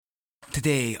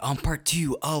Today, on part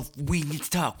 2 of We Need to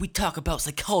Talk, we talk about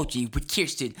psychology with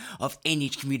Kirsten of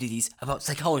NH Communities about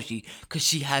psychology because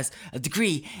she has a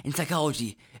degree in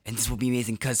psychology. And this will be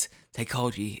amazing because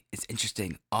psychology is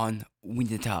interesting on We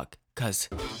Need to Talk because...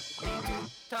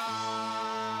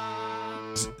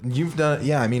 You've done,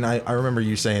 yeah, I mean, I remember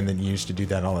you saying that you used to do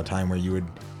that all the time where you would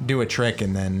do a trick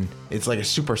and then it's like a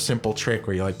super simple trick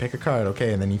where you like pick a card,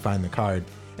 okay, and then you find the card.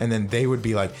 And then they would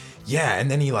be like, yeah, and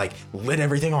then he like lit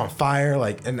everything on fire,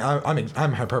 like, and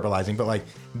I'm hyperbolizing, but like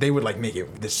they would like make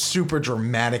it this super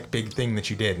dramatic big thing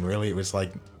that you did, and really it was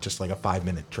like just like a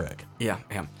 5-minute trick. Yeah.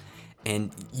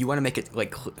 And you want to make it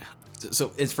like,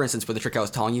 so it's for instance, for the trick I was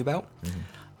telling you about,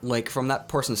 like from that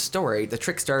person's story, the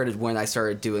trick started when I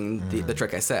started doing the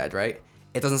trick I said, right?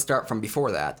 It doesn't start from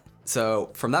before that. So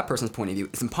from that person's point of view,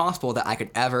 it's impossible that I could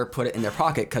ever put it in their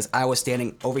pocket because I was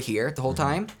standing over here the whole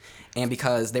time. And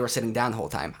because they were sitting down the whole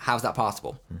time. How's that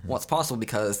possible? Well, it's possible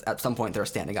because at some point they were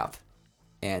standing up.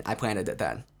 And I planted it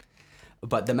then.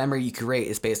 But the memory you create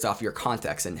is based off your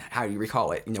context and how you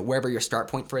recall it. You know, wherever your start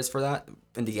point is for that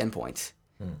and the end point.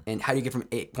 And how do you get from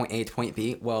point A to point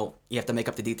B? Well, you have to make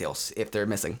up the details if they're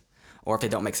missing or if they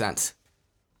don't make sense.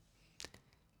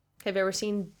 Have you ever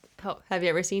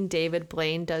seen David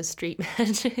Blaine does street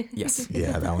magic? Yes.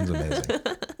 Yeah, that one's amazing.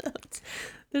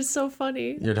 It's so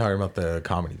funny. You're talking about the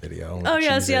comedy video. Oh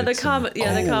yes, yeah, the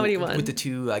comedy one With the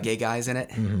two gay guys in it.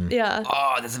 Yeah.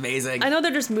 Oh, that's amazing. I know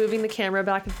they're just moving the camera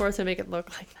back and forth to make it look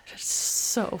like they're just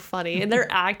so funny, and their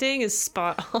acting is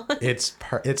spot on. It's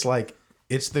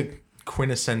the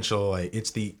quintessential, like,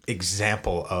 it's the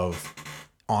example of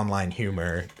online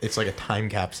humor. It's like a time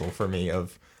capsule for me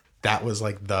of that was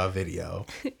like the video.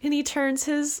 And he turns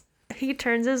his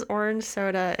orange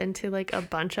soda into like a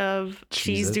bunch of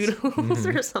cheese doodles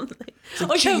or something.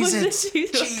 Like, oh,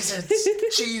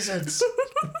 Cheez-Its.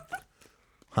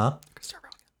 Huh?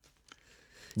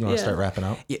 You want to start wrapping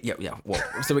up? Yeah. Well,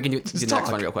 so we can do the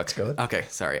next one real quick. Go ahead. Okay,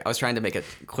 sorry. I was trying to make it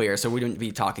clear so we wouldn't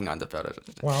be talking on the photo.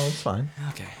 Well, it's fine.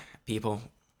 Okay, people,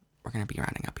 we're going to be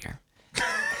rounding up here.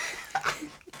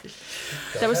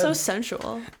 That was so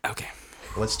sensual. Okay.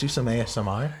 Let's do some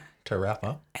ASMR to wrap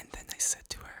up. And then I said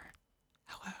to her,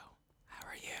 hello, how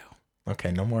are you?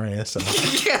 Okay, no more ASMR.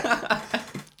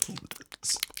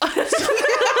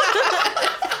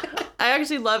 I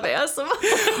actually love ASMR.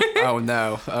 Oh,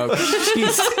 no. Oh,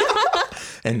 jeez.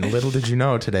 And little did you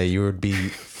know today you would be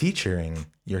featuring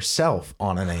yourself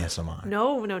on an ASMR.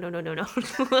 No.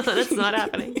 That's not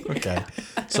happening. Okay.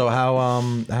 So how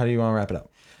do you want to wrap it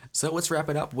up? So let's wrap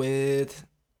it up with...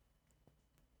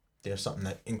 There's something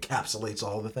that encapsulates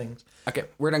all the things. Okay,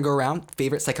 we're going to go around.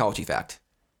 Favorite psychology fact.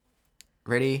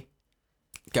 Ready?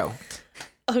 Go.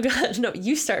 Oh, God. No,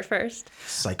 you start first.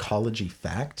 Psychology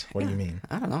fact? What do you mean?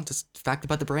 I don't know. Just fact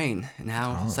about the brain and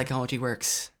how psychology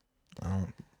works. I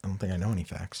don't think I know any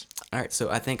facts. All right,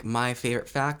 so I think my favorite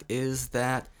fact is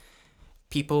that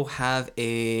people have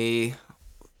a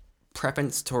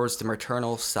preference towards the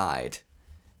maternal side.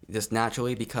 Just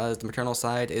naturally because the maternal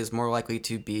side is more likely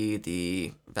to be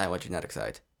the phylogenetic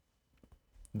side.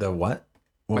 The what?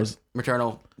 What was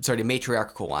the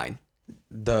matriarchal line.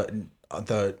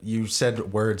 You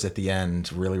said words at the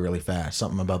end really, really fast.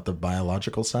 Something about the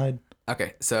biological side?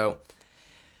 Okay, so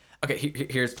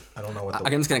here's I don't know what I'm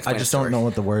just gonna explain. I just don't know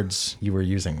what the words you were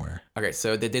using were. Okay,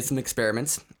 so they did some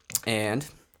experiments and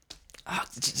I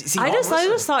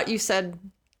just thought you said,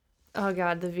 oh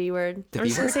God, the V word. The I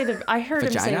was V gonna word? say I heard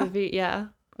Vagina? him say the V. Yeah.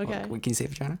 Okay. Can you say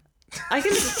vagina? I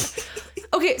can.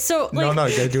 Okay, so like. No,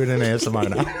 you gotta do it in ASMR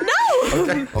now. No.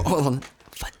 Okay. Oh, hold on.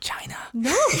 Vagina.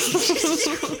 No.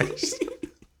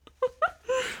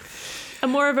 I'm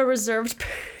more of a reserved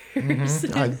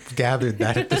person. I gathered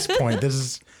that at this point. This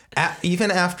is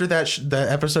even after that the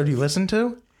episode you listened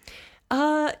to.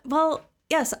 Well,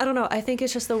 yes. I don't know. I think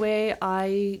it's just the way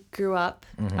I grew up.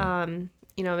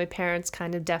 You know, my parents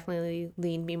kind of definitely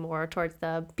leaned me more towards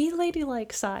the be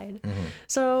ladylike side.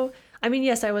 So, I mean,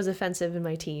 yes, I was offensive in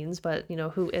my teens, but you know,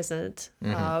 who isn't?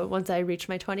 Once I reached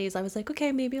my 20s, I was like,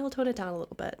 okay, maybe I'll tone it down a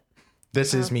little bit.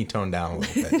 This is me toned down a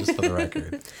little bit, just for the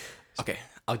record. Okay,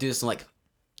 I'll do this in like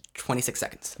 26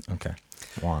 seconds. Okay.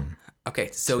 1. Okay,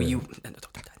 so you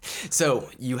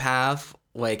have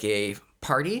like a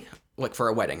party, like for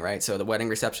a wedding, right? So the wedding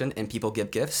reception, and people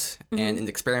give gifts. And in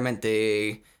the experiment,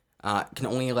 they can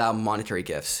only allow monetary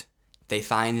gifts. They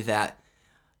find that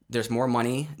there's more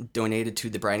money donated to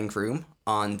the bride and groom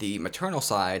on the maternal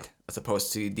side as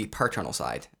opposed to the paternal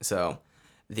side. So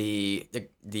the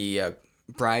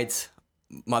bride's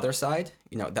mother side,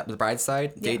 you know, the bride's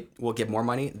side, they will give more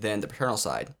money than the paternal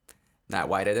side. Not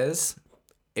why it is.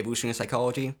 Evolutionary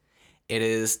psychology. It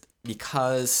is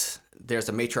because there's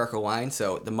a matriarchal line,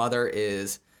 so the mother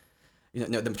is, the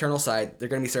maternal side, they're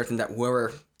going to be certain that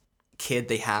whoever kid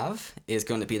they have is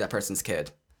going to be that person's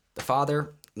kid. The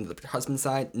father, the husband's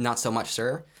side, not so much,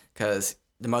 sir, because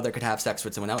the mother could have sex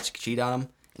with someone else, she could cheat on him,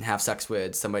 and have sex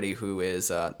with somebody who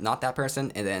is not that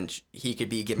person, and then he could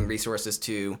be giving resources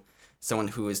to someone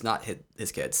who is not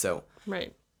his kid. So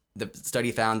Right. the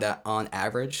study found that on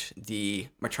average, the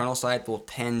maternal side will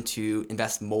tend to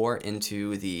invest more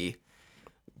into the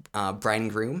bride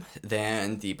and groom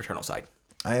than the paternal side.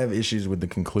 I have issues with the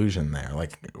conclusion there.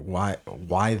 Like,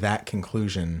 why that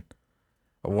conclusion?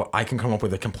 I can come up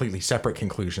with a completely separate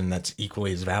conclusion that's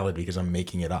equally as valid because I'm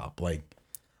making it up. Like,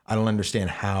 I don't understand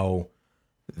how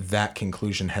that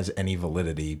conclusion has any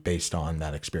validity based on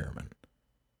that experiment.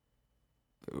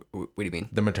 What do you mean?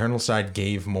 The maternal side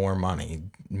gave more money.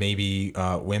 Maybe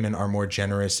women are more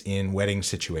generous in wedding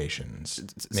situations.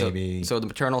 Maybe So the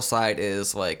maternal side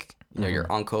is like,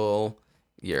 your uncle,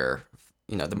 your,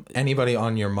 anybody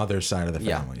on your mother's side of the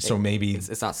family. So maybe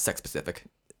it's not sex specific.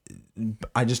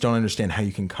 I just don't understand how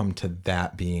you can come to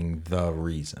that being the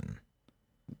reason.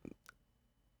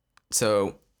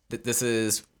 So this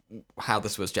is how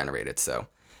this was generated. So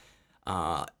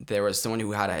there was someone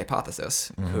who had a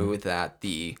hypothesis who that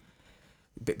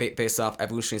based off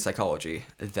evolutionary psychology,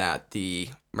 that the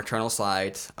maternal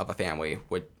side of a family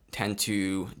would tend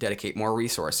to dedicate more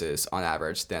resources on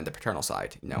average than the paternal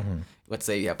side. Let's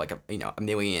say you have like a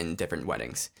million different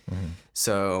weddings.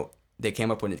 So they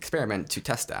came up with an experiment to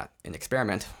test that. An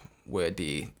experiment would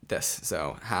be this: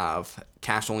 so have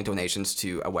cash only donations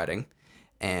to a wedding,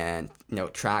 and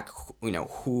track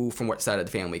who from what side of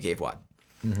the family gave what,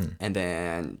 and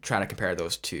then try to compare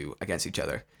those two against each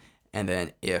other. And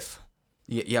then if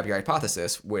you have your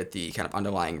hypothesis with the kind of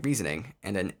underlying reasoning,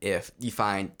 and then if you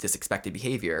find this expected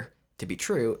behavior to be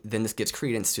true, then this gives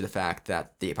credence to the fact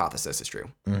that the hypothesis is true.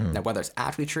 Now, whether it's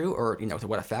actually true or to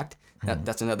what effect,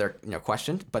 that's another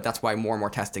question. But that's why more and more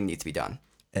testing needs to be done.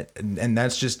 And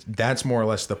that's more or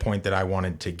less the point that I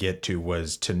wanted to get to,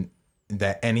 was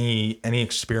that any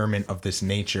experiment of this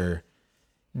nature,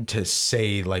 to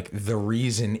say like the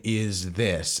reason is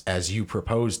this as you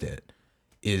proposed it,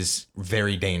 is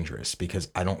very dangerous,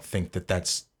 because I don't think that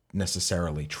that's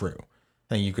necessarily true.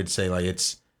 I think you could say like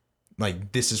it's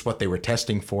like this is what they were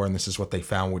testing for and this is what they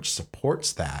found, which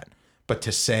supports that. But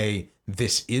to say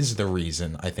this is the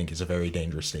reason, I think, is a very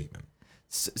dangerous statement.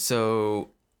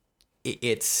 So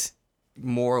it's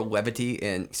more levity,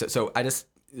 and so I just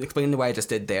explaining the way I just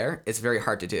did there. It's very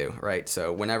hard to do, right?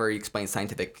 So whenever you explain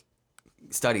scientific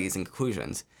studies and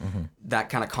conclusions, that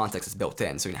kind of context is built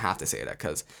in, so you have to say that,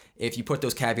 because if you put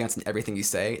those caveats in everything you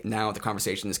say, now the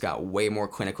conversation has got way more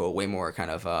clinical, way more kind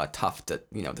of tough to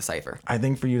decipher. I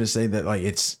think for you to say that like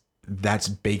that's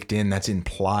baked in, that's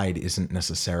implied, isn't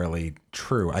necessarily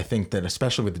true. I think that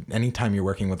especially with anytime you're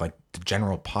working with like the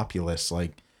general populace,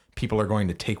 like people are going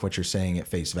to take what you're saying at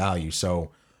face value.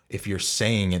 So if you're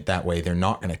saying it that way, they're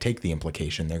not going to take the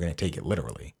implication, they're going to take it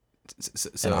literally.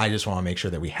 So and I just want to make sure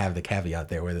that we have the caveat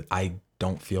there, where I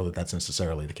don't feel that that's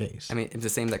necessarily the case. I mean, it's the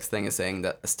same next thing as saying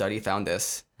that a study found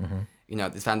this,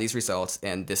 they found these results,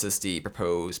 and this is the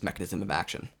proposed mechanism of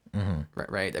action,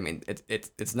 right? I mean,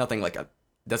 it's nothing like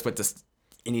that's what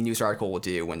any news article will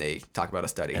do when they talk about a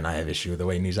study. And I have issue with the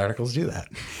way news articles do that.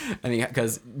 I mean,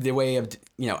 because the way of,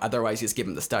 otherwise you just give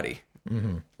them the study,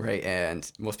 right?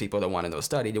 And most people don't want to know a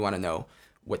study, they want to know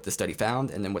what the study found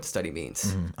and then what the study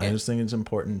means. I just think it's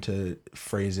important to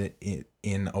phrase it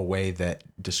in a way that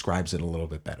describes it a little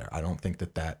bit better. I don't think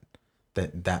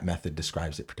that method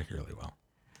describes it particularly well.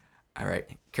 All right,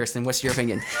 Kirsten, what's your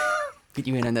opinion? Get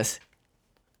you in on this.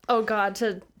 Oh God,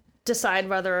 to decide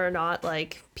whether or not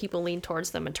like people lean towards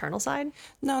the maternal side?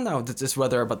 No, it's just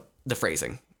whether about the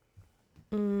phrasing.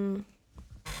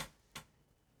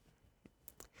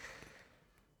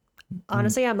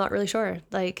 Honestly, I'm not really sure.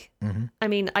 Like, I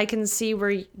mean, I can see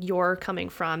where you're coming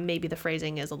from. Maybe the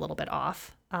phrasing is a little bit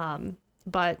off.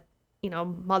 But,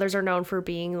 mothers are known for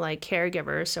being like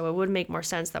caregivers. So it would make more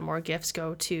sense that more gifts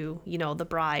go to, the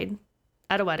bride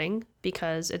at a wedding,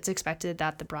 because it's expected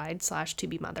that the bride /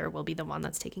 to-be mother will be the one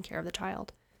that's taking care of the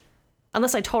child.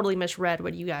 Unless I totally misread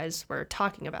what you guys were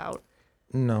talking about.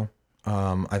 No.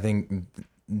 I think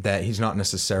that he's not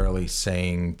necessarily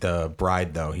saying the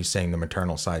bride, though. He's saying the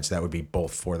maternal side, so that would be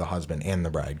both for the husband and the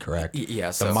bride, correct?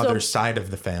 Yeah. The mother's side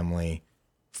of the family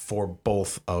for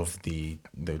both of the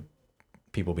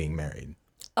people being married.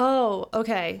 Oh,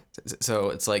 okay. So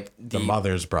it's like the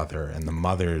mother's brother and the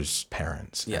mother's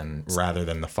parents, and rather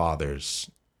than the father's.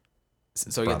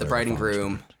 So you get the bride and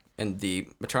groom and the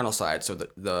maternal side. So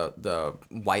the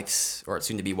wife's, or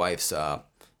soon to be wife's,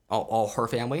 all her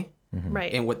family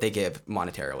Right. and what they give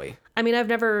monetarily. I mean, I've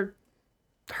never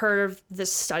heard of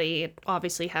this study,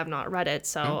 obviously have not read it,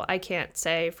 so I can't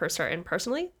say for certain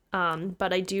personally.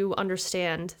 But I do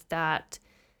understand that,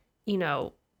 you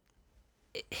know,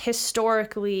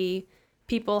 historically,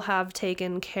 people have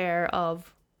taken care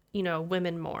of, you know,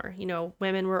 women more. You know,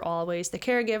 women were always the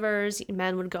caregivers.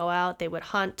 Men would go out, they would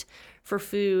hunt for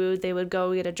food, they would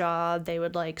go get a job, they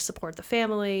would like support the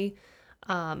family,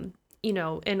 you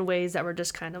know, in ways that were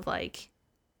just kind of like,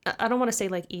 I don't want to say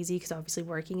like easy because obviously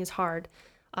working is hard.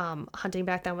 Hunting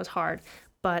back then was hard,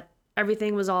 but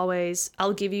everything was always,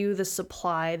 I'll give you the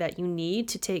supply that you need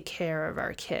to take care of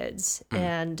our kids.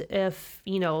 And if,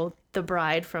 you know, the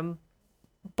bride from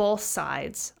both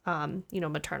sides, you know,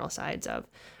 maternal sides of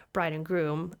bride and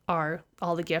groom are,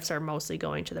 all the gifts are mostly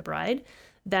going to the bride,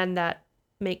 then that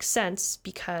makes sense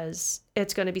because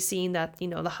it's going to be seen that, you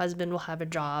know, the husband will have a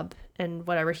job and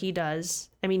whatever he does.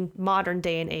 I mean, modern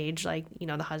day and age, like, you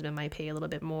know, the husband might pay a little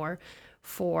bit more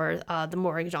for the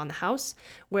mortgage on the house,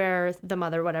 where the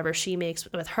mother, whatever she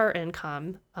makes with her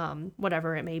income,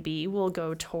 whatever it may be, will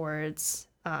go towards,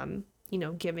 you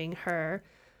know, giving her,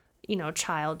 you know,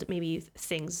 child maybe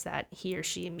things that he or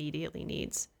she immediately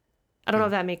needs. I don't know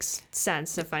if that makes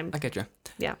sense. If I'm, I get you.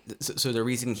 yeah, So the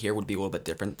reasoning here would be a little bit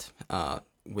different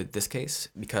with this case,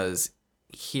 because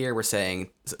here we're saying,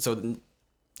 so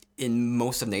in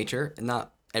most of nature,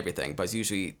 not everything, but it's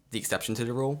usually the exception to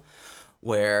the rule,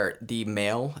 where the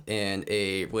male in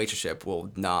a relationship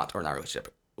will not, or not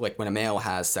relationship, like when a male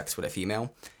has sex with a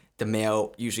female, the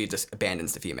male usually just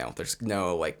abandons the female. There's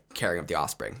no like caring of the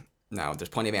offspring. Now, there's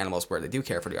plenty of animals where they do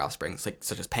care for the offspring, like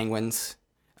such as penguins,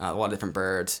 a lot of different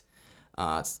birds,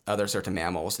 other certain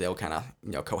mammals. They'll kind of,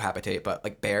 you know, cohabitate. But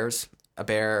like bears, a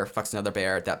bear fucks another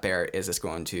bear. That bear is just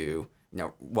going to, you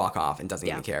know, walk off and doesn't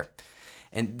even care.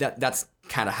 And that's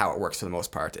kind of how it works for the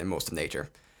most part in most of nature.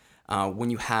 When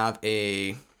you have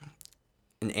an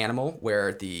animal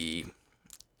where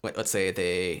let's say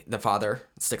the father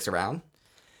sticks around,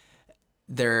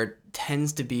 there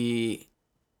tends to be,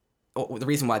 the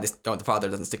reason why the father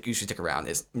doesn't usually stick around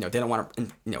is, you know, they don't want to,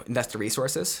 you know, invest the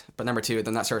resources. But number two,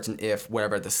 they're not certain if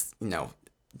whatever this, you know,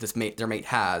 their mate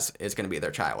has is going to be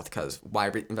their child, because why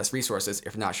invest resources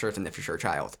if you're not certain if you're your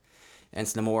child? And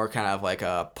it's the more kind of like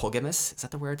a polygamous, is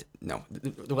that the word? No,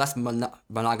 the less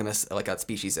monogamous like a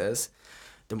species is,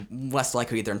 the less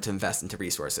likely they're to invest into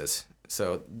resources.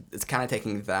 So it's kind of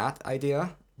taking that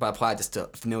idea, but applied just to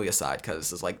familial side,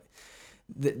 because it's like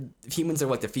humans are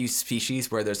like the few species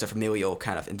where there's a familial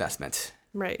kind of investment,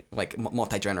 right? Like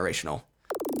multi-generational.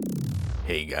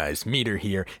 Hey guys, Meter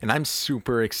here, and I'm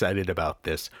super excited about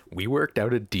this. We worked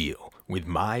out a deal with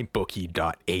mybookie.ag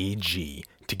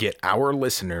to get our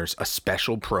listeners a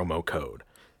special promo code.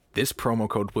 This promo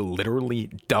code will literally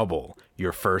double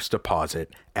your first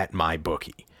deposit at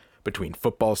MyBookie. Between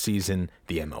football season,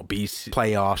 the MLB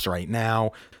playoffs right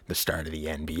now, the start of the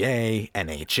NBA,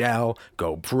 NHL,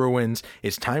 go Bruins,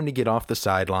 it's time to get off the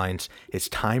sidelines. It's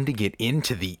time to get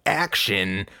into the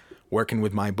action. Working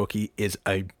with MyBookie is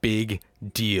a big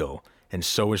deal, and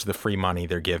so is the free money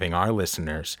they're giving our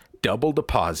listeners. Double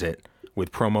deposit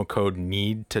with promo code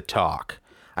NEEDTOTALK.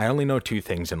 I only know two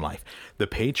things in life. The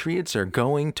Patriots are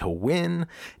going to win,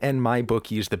 and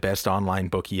MyBookie is the best online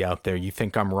bookie out there. You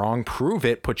think I'm wrong? Prove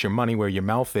it. Put your money where your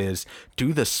mouth is.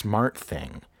 Do the smart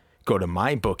thing. Go to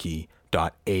mybookie.ag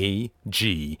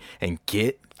and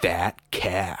get that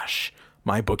cash.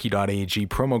 mybookie.ag,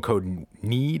 promo code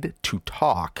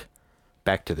NEEDTOTALK.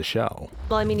 Back to the show.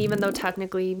 Well, I mean, even though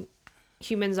technically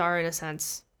humans are, in a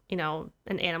sense, you know,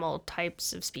 an animal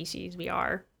types of species, we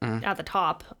are at the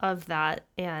top of that,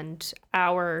 and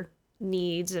our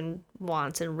needs and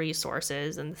wants and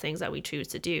resources and the things that we choose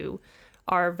to do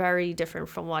are very different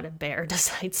from what a bear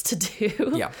decides to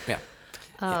do. Yeah.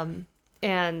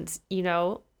 And, you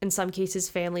know, in some cases,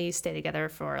 families stay together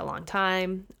for a long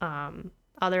time.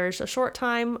 Others a short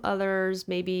time. Others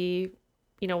maybe,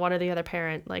 you know, one or the other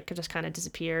parent like just kind of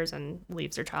disappears and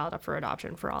leaves their child up for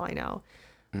adoption, for all I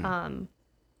know.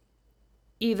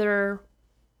 Either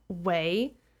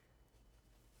way,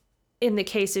 in the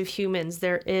case of humans,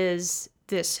 there is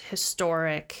this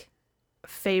historic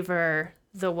favor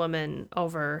the woman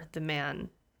over the man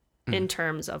in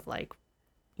terms of, like,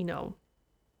 you know,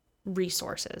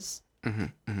 resources.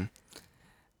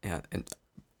 Yeah, and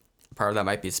part of that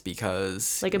might be it's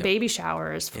because Like a baby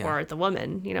shower is for the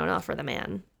woman, you know, not for the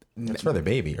man. It's for the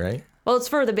baby, right? Well, it's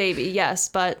for the baby, yes,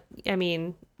 but I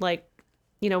mean, like,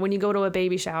 you know, when you go to a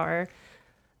baby shower,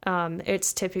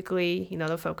 it's typically, you know,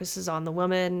 the focus is on the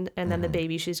woman and then the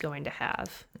baby she's going to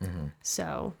have.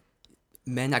 So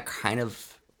men are kind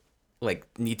of like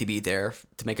need to be there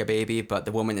to make a baby, but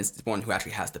the woman is the one who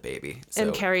actually has the baby. So,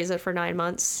 and carries it for 9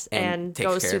 months and takes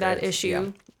goes care through of that it, issue yeah.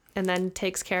 and then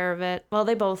takes care of it. Well,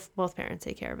 they both parents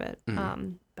take care of it.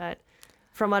 But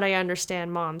from what I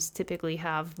understand, moms typically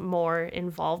have more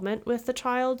involvement with the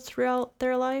child throughout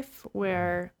their life,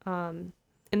 where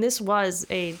and this was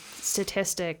a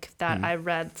statistic that I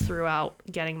read throughout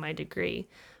getting my degree,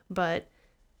 but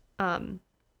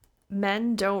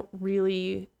men don't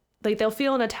really, like, they'll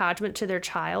feel an attachment to their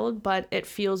child, but it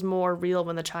feels more real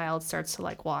when the child starts to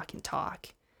like walk and talk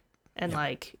and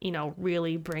like, you know,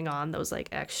 really bring on those like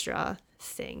extra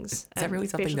things. Is that really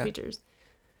something that- features.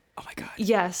 oh my god,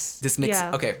 Yes. this makes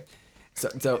yeah. okay.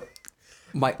 So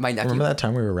my nephew, Remember that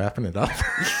time we were wrapping it up?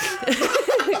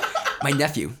 my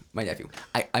nephew.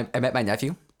 I met my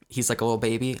nephew. He's like a little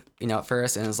baby, you know, at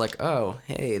first, and it's like, oh,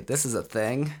 hey, this is a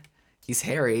thing. He's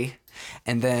hairy,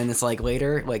 and then it's like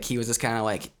later, like he was just kind of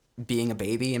like being a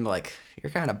baby, and like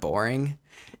you're kind of boring,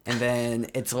 and then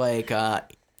it's like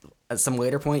at some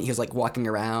later point, he was like walking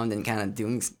around and kind of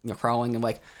doing, you know, crawling, and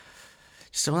like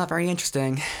still not very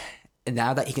interesting. And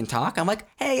now that he can talk, I'm like,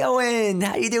 hey, Owen,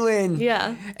 how you doing?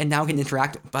 Yeah. And now we can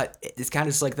interact, but it's kind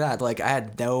of just like that. Like I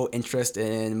had no interest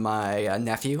in my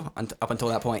nephew up until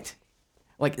that point.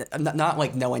 Like not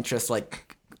like no interest,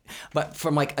 like, but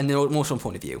from like an emotional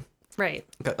point of view. Right.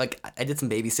 Like I did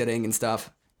some babysitting and stuff.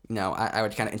 You know, I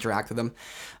would kind of interact with him,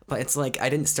 but it's like I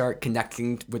didn't start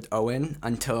connecting with Owen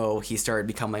until he started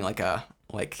becoming like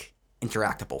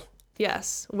interactable.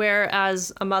 Yes.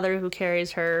 Whereas a mother who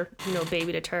carries her, you know,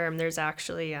 baby to term, there's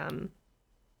actually,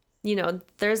 you know,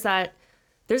 there's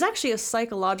actually a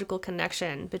psychological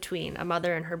connection between a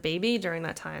mother and her baby during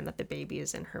that time that the baby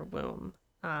is in her womb.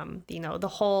 You know, the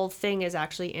whole thing is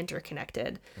actually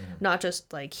interconnected, not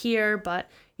just like here, but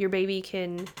your baby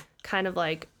can kind of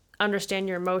like understand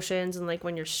your emotions and like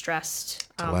when you're stressed.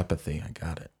 Telepathy, I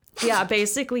got it. Yeah,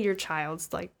 basically your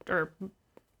child's like, or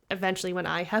eventually when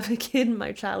I have a kid,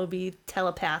 my child will be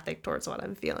telepathic towards what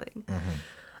I'm feeling.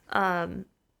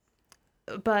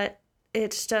 But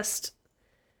it's just,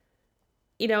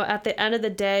 you know, at the end of the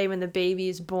day, when the baby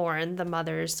is born, the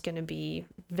mother's going to be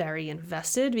very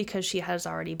invested because she has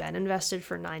already been invested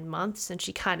for 9 months, and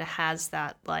she kind of has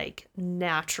that like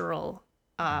natural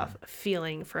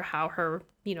feeling for how her,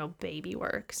 you know, baby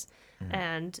works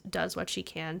and does what she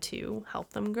can to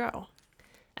help them grow.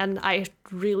 And I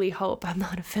really hope I'm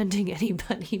not offending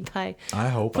anybody by I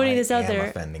hope putting I this out am there.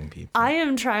 offending people. I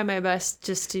am trying my best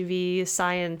just to be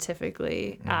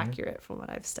scientifically accurate from what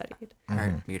I've studied. All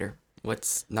right, Meter,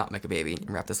 let's not make a baby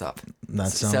and wrap this up.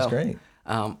 That sounds great.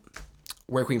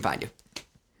 Where can we find you?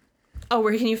 Oh,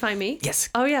 where can you find me? Yes.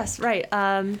 Oh, yes, right.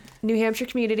 New Hampshire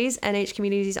Communities, NH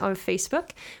Communities on Facebook.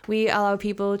 We allow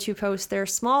people to post their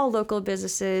small local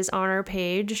businesses on our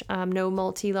page. No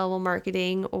multi-level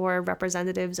marketing or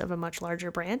representatives of a much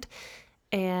larger brand.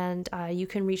 And you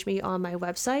can reach me on my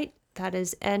website. That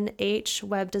is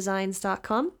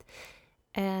nhwebdesigns.com.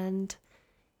 And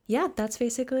yeah, that's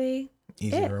basically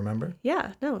Easy it. to remember.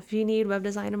 Yeah, no, if you need web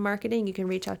design and marketing, you can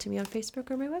reach out to me on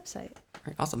Facebook or my website. All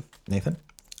right, awesome. Nathan?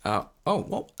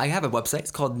 Well, I have a website. It's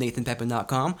called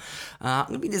nathanpepin.com. I'm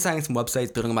going to be designing some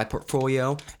websites, building my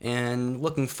portfolio, and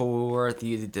looking for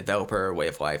the developer way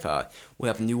of life. We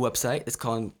have a new website. It's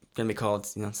going to be called,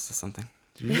 you know, something.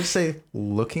 Did you just say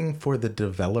looking for the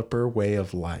developer way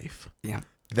of life? Yeah.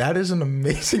 That is an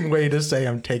amazing way to say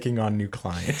I'm taking on new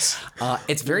clients.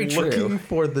 It's very true. Looking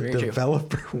for the Very true.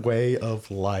 developer way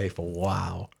of life.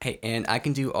 Wow. Hey, and I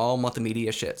can do all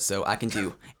multimedia shit. So I can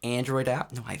do Android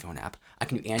app. No, iPhone app. I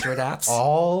can do Android apps.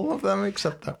 All of them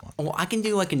except that one. Well, I can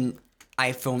do like an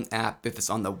iPhone app if it's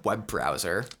on the web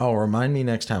browser. Oh, remind me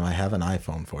next time I have an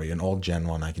iPhone for you, an old gen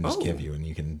one I can just give Oh. you and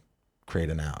you can create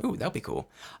an app. Ooh, that'd be cool.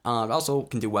 I also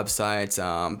can do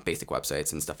websites, basic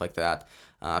websites and stuff like that.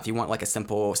 If you want like a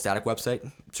simple static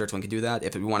website, certainly can do that.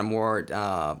 If you want a more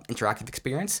interactive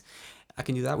experience, I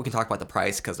can do that. We can talk about the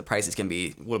price because the prices can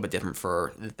be a little bit different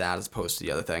for that as opposed to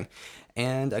the other thing.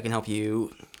 And I can help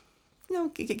you, you know,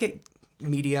 get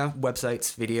media,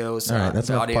 websites, videos, All right, that's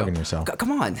enough audio. plugging yourself.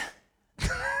 Come on.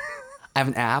 I have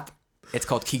an app. It's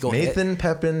called Kegel Hit.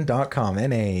 NathanPepin.com.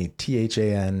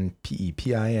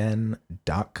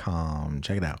 NathanPepin.com.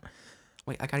 Check it out.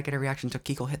 Wait, I gotta get a reaction to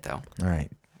Kegel Hit though. All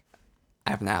right.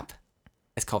 I have an app.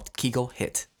 It's called Kegel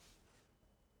Hit.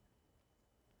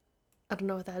 I don't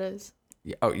know what that is.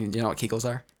 Yeah, oh, you know what Kegels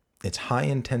are? It's high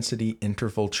intensity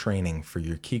interval training for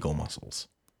your Kegel muscles.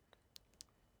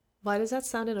 Why does that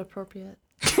sound inappropriate?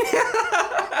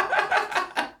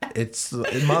 It's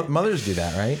mothers do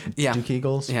that, right? Yeah. Do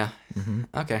Kegels. Yeah.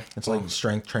 Okay. It's like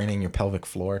strength training your pelvic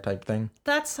floor type thing.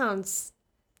 That sounds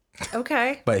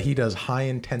Okay. But he does high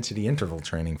intensity interval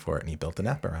training for it, and he built an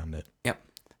app around it. Yep.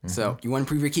 So you want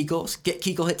to improve your Kegels? Get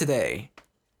Kegel Hit today,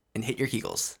 and hit your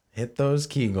Kegels. Hit those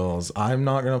Kegels. I'm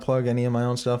not going to plug any of my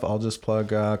own stuff. I'll just plug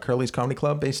Curly's Comedy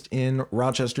Club based in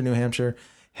Rochester, New Hampshire.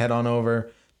 Head on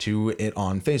over to it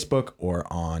on Facebook or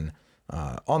on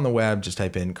the web. Just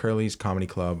type in Curly's Comedy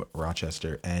Club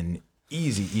Rochester, and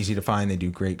easy to find. They do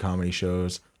great comedy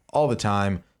shows all the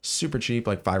time. Super cheap,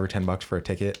 like $5 or $10 for a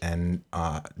ticket. And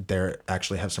they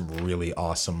actually have some really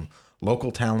awesome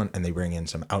local talent, and they bring in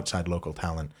some outside local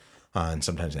talent. And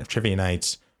sometimes they have trivia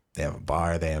nights. They have a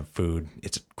bar. They have food.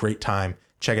 It's a great time.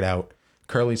 Check it out.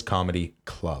 Curly's Comedy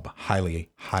Club. Highly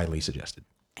suggested.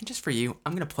 And just for you,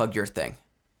 I'm going to plug your thing.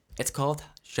 It's called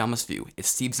Shamus View. It's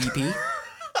Steve's EP.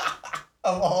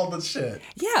 Of all the shit.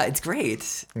 Yeah, it's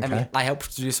great. I mean, I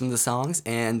helped produce some of the songs,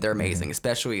 and they're amazing,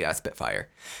 especially Spitfire.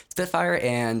 Spitfire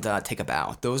and Take a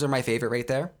Bow. Those are my favorite right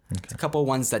there. A couple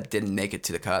ones that didn't make it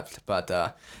to the cut,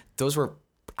 but those were,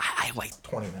 I like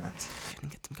 20 minutes.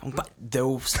 get them going. But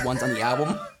those ones on the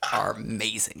album are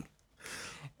amazing.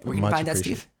 Where can you Much find that,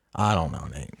 appreciated. Steve? I don't know,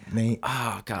 Nate. Nate,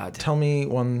 Oh, God. tell me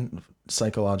one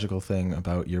psychological thing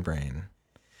about your brain.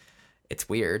 It's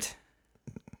weird.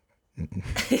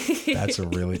 That's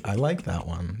I like that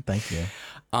one. Thank you.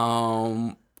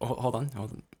 Hold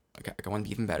on. I got one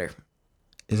even better.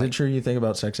 Is it true you think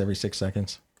about sex every 6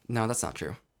 seconds? No, that's not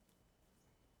true.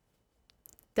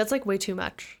 That's like way too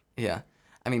much. Yeah.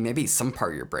 I mean, maybe some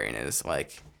part of your brain is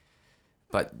like,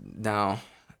 but no.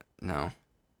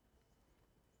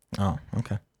 Oh,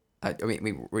 okay. I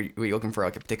mean, were you looking for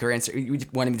like a particular answer? You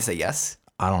wanted me to say yes?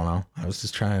 I don't know. I was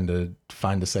just trying to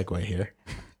find a segue here.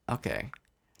 Okay.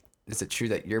 Is it true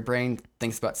that your brain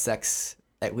thinks about sex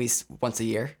at least once a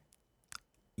year?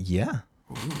 Yeah.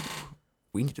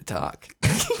 We need to talk.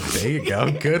 There you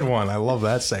go. Good one. I love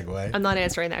that segue. I'm not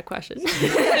answering that question.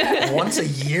 Once a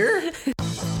year?